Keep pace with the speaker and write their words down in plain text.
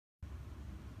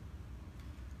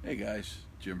Hey guys,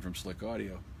 Jim from Slick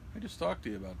Audio. I just talked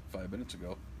to you about 5 minutes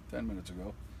ago, 10 minutes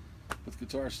ago, with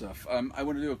guitar stuff. I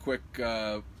want to do a quick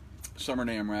Summer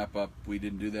NAMM wrap up. We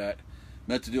didn't do that.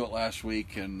 Meant to do it last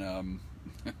week, and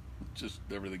just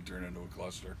everything turned into a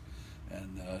cluster.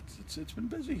 And it's been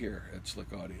busy here at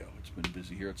Slick Audio. It's been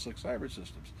busy here at Slick Cyber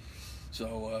Systems.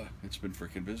 So it's been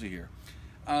freaking busy here.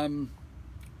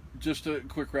 Just a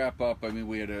quick wrap up. I mean,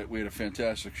 we had a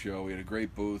fantastic show. We had a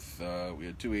great booth. We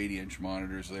had two 80-inch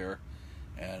monitors there,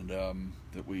 and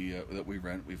that we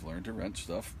rent. We've learned to rent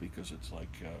stuff because it's like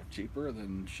cheaper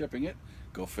than shipping it.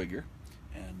 Go figure.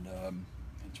 And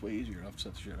it's way easier. I don't have to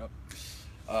set the shit up.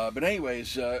 But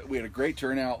anyways, we had a great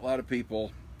turnout. A lot of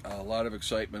people, a lot of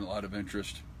excitement, a lot of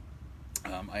interest.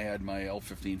 I had my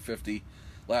L1550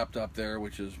 laptop there,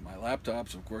 which is my laptop,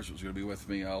 so of course it was going to be with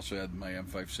me. I also had my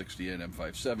M560 and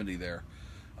M570 there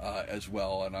as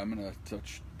well, and I'm going to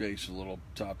touch base a little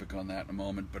topic on that in a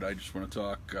moment, but I just want to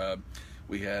talk.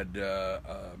 We had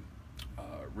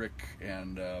Rick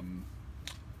and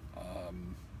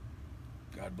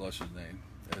God bless his name.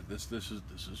 This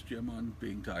is Jim on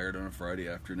being tired on a Friday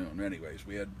afternoon. Anyways,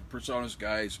 we had Personas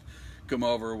guys come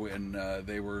over, and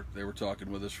they were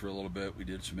talking with us for a little bit. We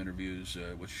did some interviews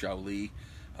with Xiao Li,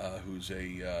 who's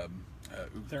a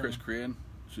Chris Korean.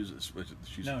 She's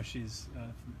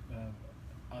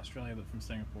Australia, but from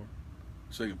Singapore.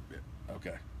 So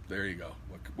okay, there you go.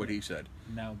 What he said.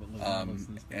 Now, but lives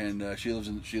in the States. And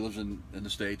she lives in the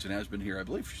States and has been here. I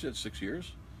believe she said 6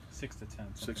 years. 6 to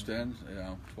 10. 6 to 10,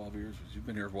 12 years. She's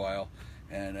been here a while.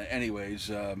 And anyways,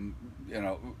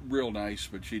 real nice.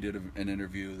 But she did an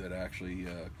interview that actually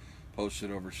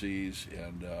posted overseas,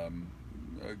 and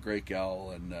a great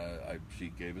gal. And she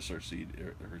gave us her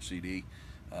CD.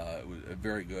 It was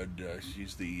very good.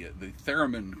 She's the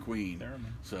theremin queen.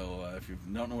 Theremin. So if you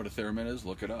don't know what a theremin is,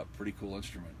 look it up. Pretty cool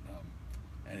instrument.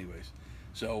 Anyways,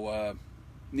 so.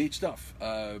 Neat stuff.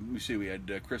 We see we had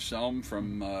Chris Selm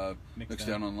from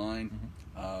Mixdown Online.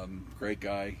 Mm-hmm. Great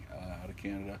guy out of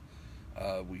Canada.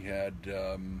 We had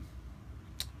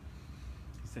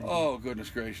oh goodness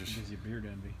gracious! He gives you beard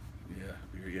envy.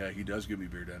 Yeah, he does give me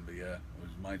beard envy. Yeah,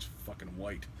 mine's fucking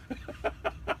white.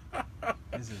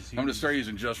 I'm gonna start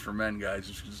using Just for Men, guys,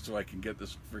 just so I can get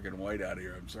this freaking white out of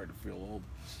here. I'm starting to feel old.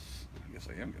 I guess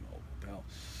I am getting old. What the hell?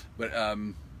 But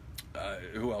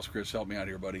who else? Chris, help me out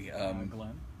here, buddy.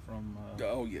 Glenn from.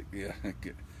 Oh yeah,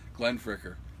 Glenn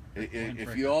Fricker.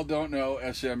 If you all don't know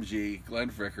SMG, Glenn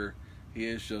Fricker,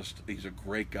 he's a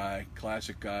great guy,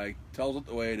 classic guy. Tells it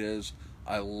the way it is.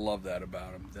 I love that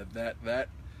about him.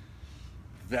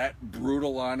 That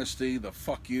brutal honesty, the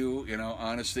fuck you,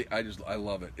 honesty. I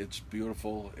love it. It's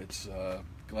beautiful. It's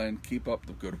Glenn, keep up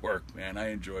the good work, man.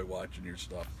 I enjoy watching your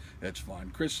stuff. It's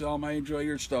fun. Chris Selm, I enjoy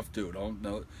your stuff too.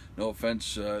 No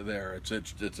offense there. It's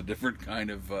a different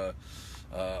kind of a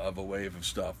wave of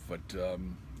stuff, but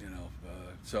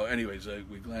So, anyways,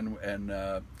 Glenn and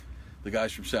the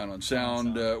guys from Sound on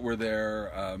Sound were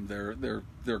there.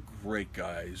 They're great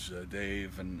guys.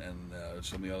 Dave and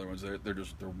some of the other ones. They're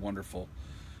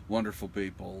wonderful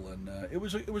people, and it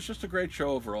was just a great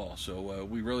show overall. So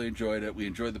we really enjoyed it. We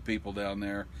enjoyed the people down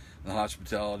there. The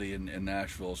hospitality in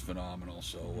Nashville is phenomenal.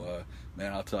 So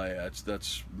man, I'll tell you,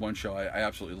 that's one show I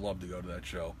absolutely love to go to that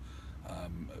show.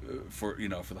 For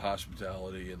the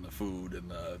hospitality and the food and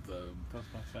the goes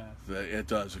by fast. It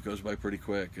does. It goes by pretty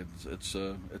quick. It's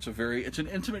an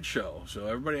intimate show. So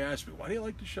everybody asks me, why do you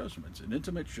like the show so much? It's an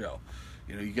intimate show.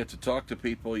 You get to talk to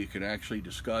people. You can actually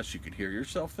discuss. You can hear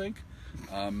yourself think.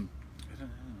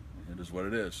 It is what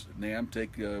it is. NAMM,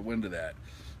 take wind of that.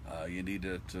 You need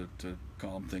to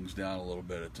calm things down a little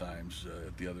bit at times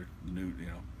at the other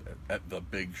at the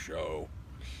big show.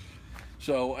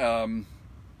 So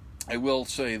I will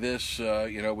say this.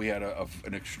 We had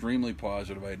an extremely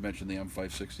positive. I had mentioned the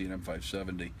M560 and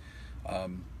M570.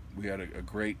 We had a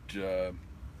great.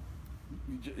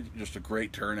 Just a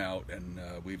great turnout, and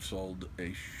we've sold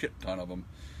a shit ton of them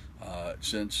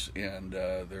since, and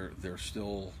they're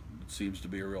still, it seems to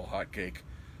be a real hotcake,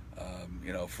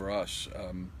 for us.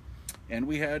 And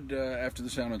we had after the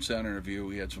Sound on Sound interview,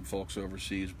 we had some folks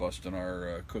overseas busting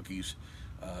our cookies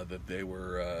that they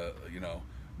were,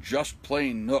 just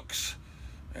plain nooks,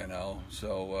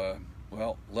 So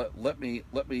well, let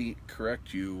me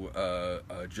correct you,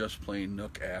 just plain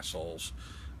nook assholes.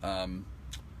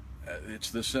 It's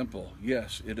this simple.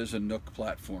 Yes, it is a NUC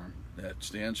platform. That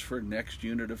stands for Next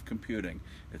Unit of Computing.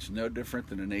 It's no different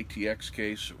than an ATX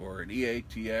case or an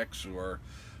EATX or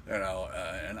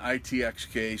an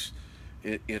ITX case.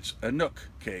 It's a NUC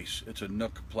case. It's a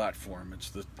NUC platform. It's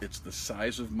the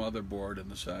size of motherboard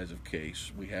and the size of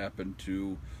case. We happen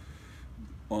to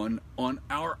On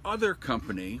our other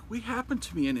company, we happen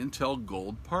to be an Intel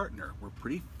Gold partner. We're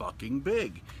pretty fucking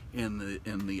big in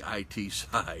the IT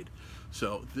side.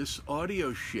 So this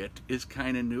audio shit is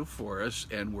kind of new for us,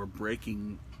 and we're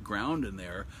breaking ground in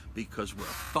there because we're a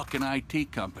fucking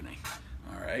IT company.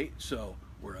 All right? So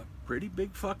we're a pretty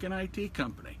big fucking IT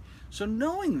company. So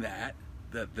knowing that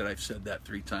I've said that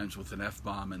 3 times with an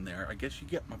F-bomb in there, I guess you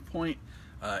get my point,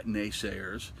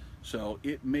 naysayers. So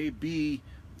it may be,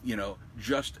 you know,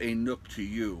 just a nook to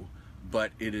you,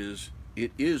 but it is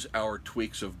our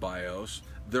tweaks of BIOS.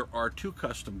 There are 2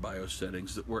 custom BIOS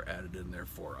settings that were added in there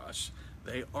for us.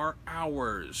 They are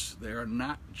ours. They are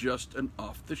not just an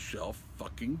off-the-shelf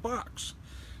fucking box.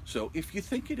 So if you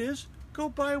think it is, go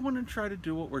buy one and try to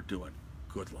do what we're doing.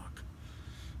 Good luck.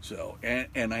 So,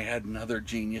 and I had another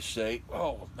genius say,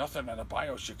 "Oh, nothing in the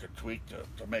BIOS you could tweak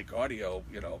to make audio,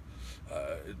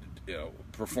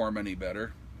 perform any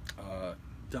better."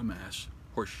 Dumbass,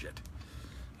 horseshit.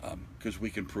 Because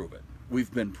we can prove it.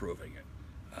 We've been proving it.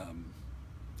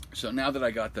 So now that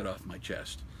I got that off my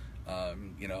chest,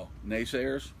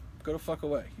 naysayers, go to fuck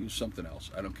away. Use something else.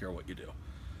 I don't care what you do.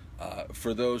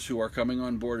 For those who are coming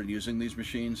on board and using these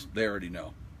machines, they already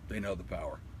know. They know the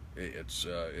power. It's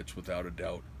without a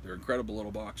doubt. They're incredible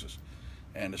little boxes.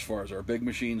 And as far as our big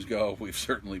machines go, we've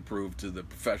certainly proved to the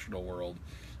professional world.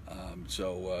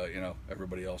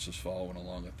 Everybody else is following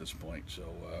along at this point. So,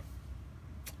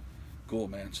 cool,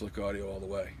 man. Slick audio all the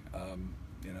way.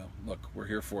 Look, we're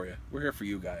here for you. We're here for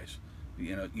you guys.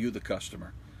 You the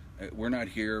customer. We're not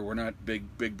here. We're not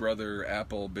big brother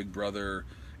Apple, big brother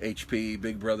HP,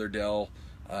 big brother Dell.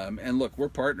 And look, we're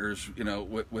partners,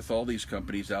 with all these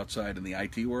companies outside in the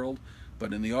IT world.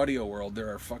 But in the audio world, they're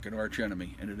our fucking arch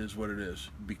enemy. And it is what it is.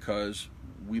 Because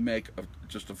we make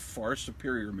just a far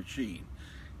superior machine.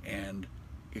 And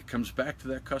it comes back to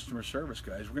that customer service,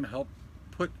 guys. We're going to help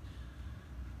put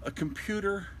a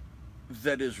computer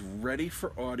that is ready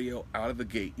for audio out of the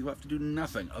gate. You have to do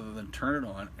nothing other than turn it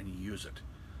on and use it.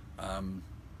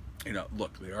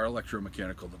 Look, they are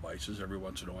electromechanical devices. Every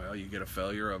once in a while you get a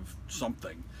failure of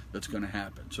something that's going to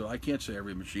happen. So I can't say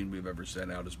every machine we've ever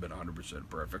sent out has been 100%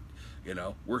 perfect.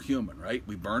 We're human, right?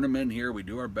 We burn them in here. We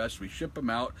do our best. We ship them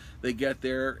out. They get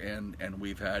there, and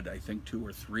we've had, I think, 2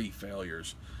 or 3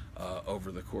 failures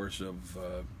over the course of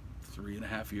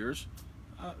 3.5 years.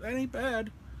 That ain't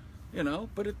bad.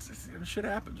 But shit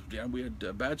happens. Yeah, we had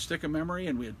a bad stick of memory,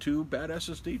 and we had 2 bad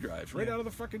SSD drives right out of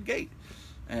the fucking gate,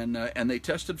 and they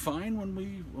tested fine when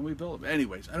we built them.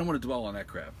 Anyways, I don't want to dwell on that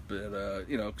crap, but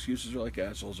excuses are like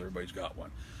assholes. Everybody's got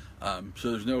one,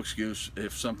 so there's no excuse.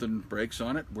 If something breaks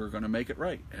on it, we're going to make it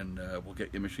right, and we'll get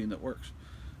you a machine that works.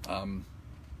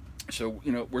 So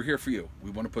we're here for you.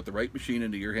 We want to put the right machine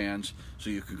into your hands so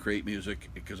you can create music,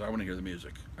 because I want to hear the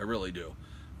music. I really do.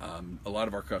 A lot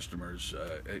of our customers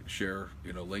share,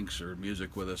 links or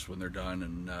music with us when they're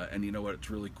done, and you know what? It's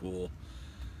really cool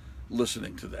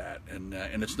listening to that. And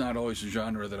it's not always a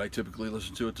genre that I typically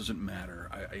listen to. It doesn't matter.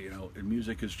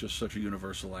 Music is just such a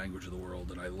universal language of the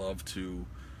world, and I love to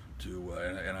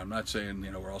and I'm not saying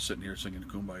we're all sitting here singing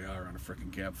Kumbaya around a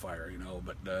freaking campfire,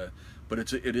 but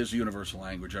it is a universal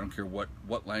language. I don't care what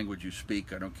language you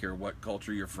speak. I don't care what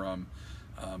culture you're from.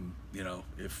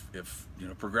 If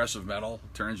progressive metal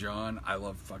turns you on, I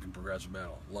love fucking progressive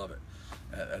metal. Love it.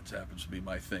 That happens to be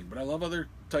my thing. But I love other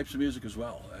types of music as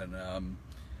well.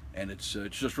 And it's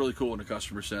just really cool when a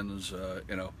customer sends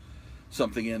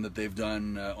something in that they've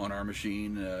done on our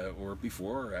machine or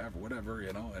before or after, whatever,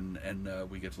 and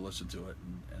we get to listen to it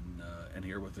and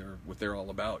hear what they're all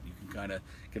about. You can kind of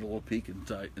get a little peek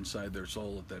inside their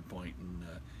soul at that point, and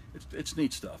it's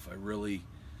neat stuff.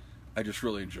 I just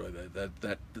really enjoy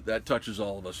that touches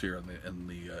all of us here in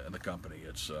the company.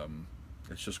 It's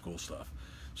just cool stuff.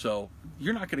 So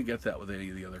you're not going to get that with any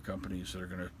of the other companies that are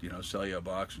going to sell you a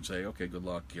box and say, okay, good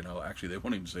luck. Actually they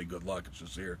won't even say good luck. It's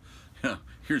just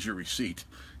here's your receipt.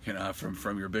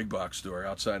 From your big box store.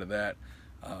 Outside of that,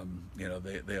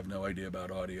 they have no idea about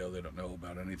audio. They don't know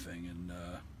about anything.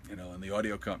 And the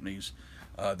audio companies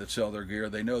that sell their gear,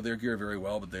 they know their gear very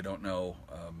well, but they don't know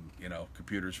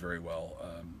computers very well.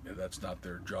 That's not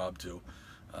their job to.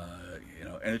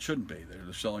 And it shouldn't be.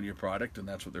 They're selling you a product, and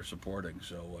that's what they're supporting.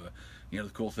 So, the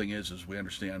cool thing is we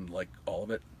understand like all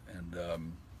of it, and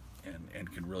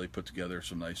can really put together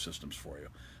some nice systems for you.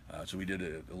 So we did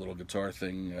a little guitar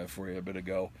thing for you a bit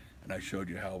ago, and I showed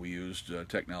you how we used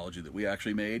technology that we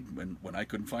actually made. When I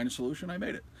couldn't find a solution, I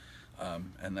made it,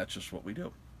 and that's just what we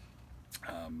do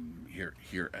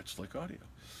here at Slick Audio.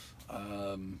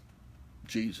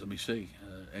 Geez, let me see.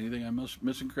 Anything I'm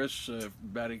missing, Chris?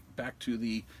 Back to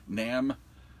the NAMM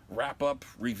wrap-up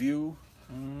review.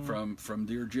 from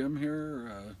Dear Jim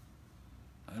here?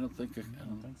 I don't think so.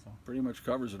 Pretty much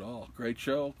covers it all. Great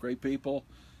show, great people,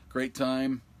 great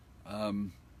time.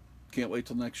 Can't wait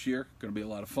till next year. Going to be a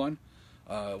lot of fun.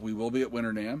 We will be at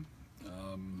Winter NAMM.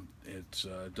 It's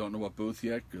don't know what booth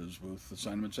yet because booth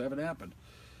assignments haven't happened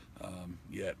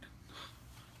yet.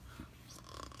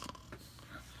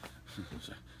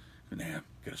 NAMM,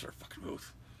 get us our fucking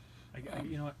booth.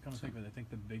 You know what? Come to think of it, I think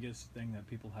the biggest thing that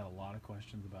people had a lot of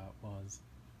questions about was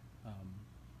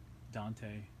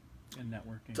Dante and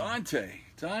networking.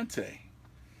 Dante.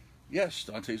 Yes,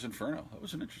 Dante's Inferno. That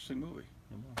was an interesting movie.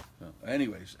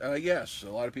 Anyways, yes,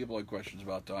 a lot of people had questions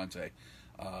about Dante,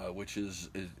 which is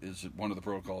one of the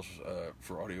protocols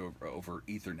for audio over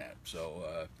Ethernet.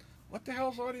 So, what the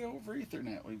hell's audio over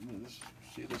Ethernet?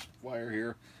 See this wire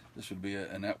here? This would be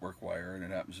a network wire, and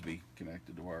it happens to be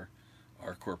connected to our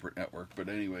corporate network. But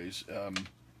anyways,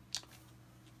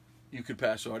 you could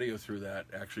pass audio through that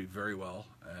actually very well,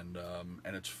 and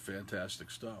it's fantastic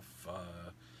stuff.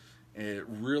 It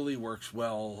really works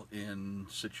well in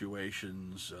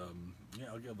situations. Yeah,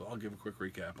 I'll give a quick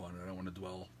recap on it. I don't want to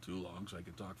dwell too long, so I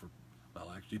could talk for. Well,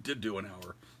 I actually did do an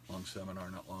hour-long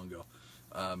seminar not long ago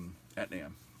at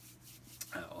NAMM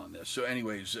on this. So,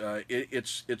 anyways,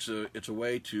 it's a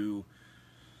way to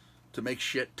make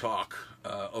shit talk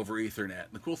over Ethernet.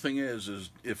 The cool thing is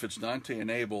if it's Dante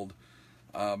enabled,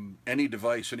 any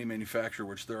device, any manufacturer,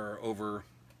 which there are over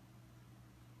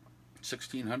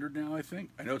 1,600 now, I think.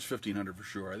 I know it's 1,500 for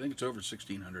sure. I think it's over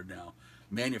 1,600 now.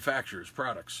 Manufacturers,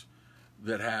 products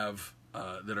that have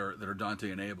that are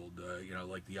Dante enabled. You know,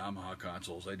 like the Yamaha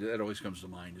consoles. That always comes to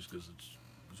mind just because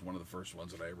it's one of the first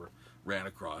ones that I ever ran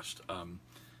across.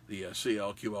 The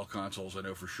CL, QL consoles, I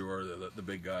know for sure. The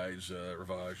big guys,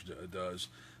 Ravage does.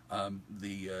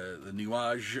 The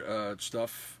Nuage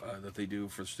stuff that they do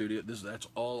for the studio. That's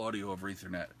all audio over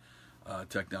Ethernet.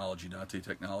 Technology, Dante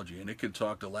technology, and it can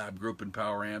talk to lab group and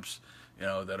power amps, you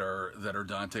know, that are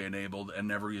Dante enabled and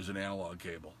never use an analog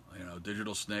cable. You know,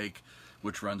 Digital Snake,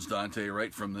 which runs Dante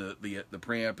right from the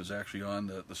preamp, is actually on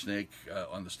the Snake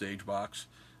on the stage box,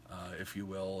 if you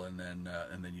will, and then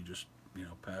you just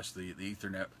pass the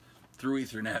Ethernet through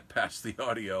Ethernet, pass the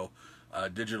audio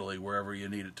digitally wherever you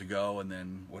need it to go, and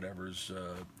then whatever's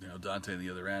Dante on the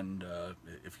other end,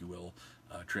 if you will.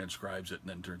 Transcribes it and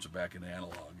then turns it back into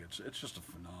analog. It's just a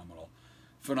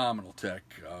phenomenal tech.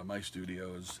 My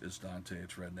studio is Dante.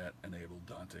 It's RedNet enabled,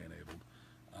 Dante enabled,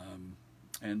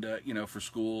 and for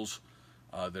schools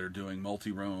that are doing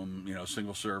multi-room,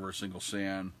 single server, single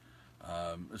SAN,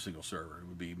 a single server. It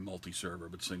would be multi-server,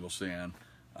 but single SAN,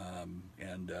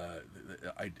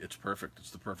 it's perfect.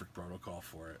 It's the perfect protocol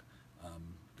for it.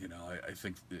 I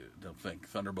think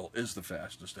Thunderbolt is the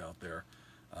fastest out there.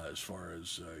 As far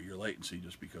as your latency,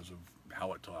 just because of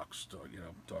how it talks, talking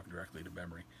directly to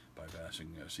memory, bypassing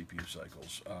CPU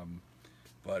cycles.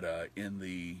 But in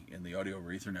the audio over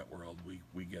Ethernet world,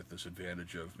 we get this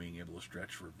advantage of being able to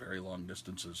stretch for very long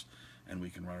distances, and we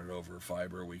can run it over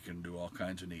fiber. We can do all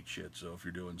kinds of neat shit. So if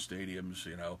you're doing stadiums,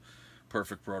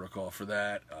 perfect protocol for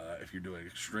that. If you're doing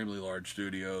extremely large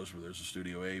studios where there's a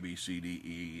studio A, B, C, D,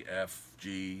 E, F,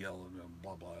 G,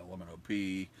 blah blah,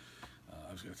 LMNOP.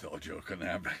 I was going to tell a joke on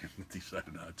that, but I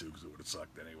decided not to because it would have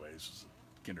sucked anyways. It's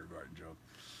a kindergarten joke.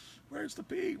 Where's the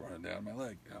P running down my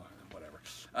leg? Oh, whatever.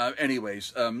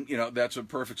 Anyways, that's a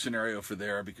perfect scenario for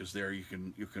there because there you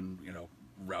can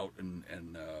route and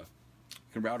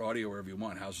can route audio wherever you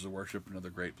want. Houses of Worship, another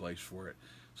great place for it.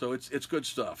 So it's good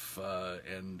stuff.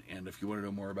 And if you want to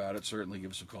know more about it, certainly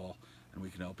give us a call and we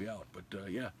can help you out. But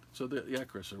yeah, so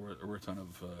Chris, there were a ton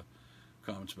of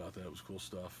comments about that. It was cool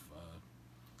stuff.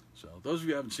 So those of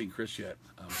you who haven't seen Chris yet,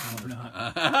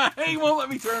 he won't let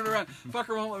me turn it around.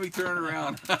 Fucker won't let me turn it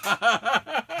around.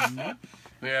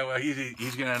 Yeah, well,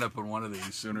 he's gonna end up on one of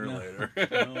these sooner or later.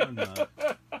 No, I'm not.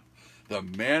 The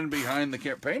man behind the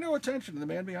camera. Pay no attention to the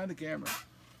man behind the camera.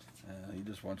 He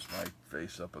just wants my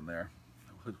face up in there.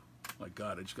 My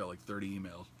God, I just got like 30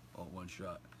 emails all in one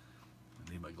shot. I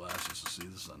need my glasses to see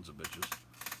the sons of bitches.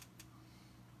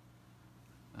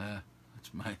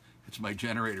 It's my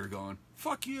generator going,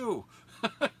 fuck you. Now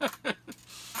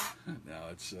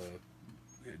it's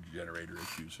we had generator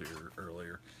issues here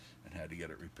earlier and had to get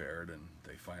it repaired, and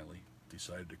they finally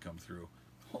decided to come through.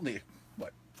 Only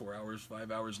 4 hours,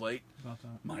 5 hours late. About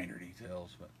that. Minor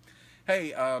details, but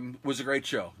hey, was a great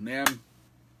show. NAMM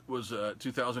was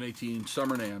 2018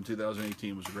 Summer NAMM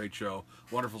 2018 was a great show.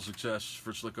 Wonderful success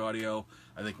for Slick Audio.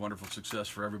 I think wonderful success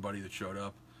for everybody that showed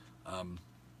up.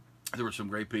 There were some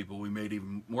great people. We made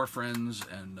even more friends,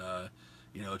 and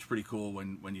you know, it's pretty cool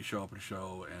when you show up at a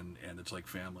show and it's like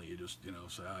family. You just, you know,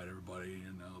 say hi to everybody,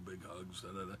 you know, big hugs. Da,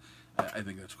 da, da. I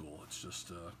think that's cool. It's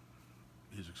just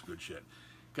music's good shit.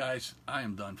 Guys, I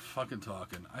am done fucking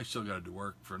talking. I still got to do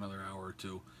work for another hour or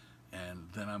two, and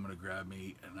then I'm gonna grab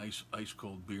me a nice ice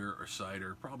cold beer or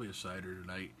cider, probably a cider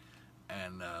tonight,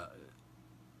 and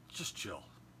just chill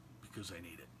because I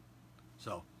need it.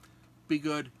 So, be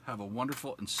good. Have a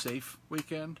wonderful and safe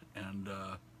weekend, and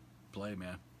play,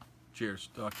 man. Cheers.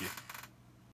 Talk to you.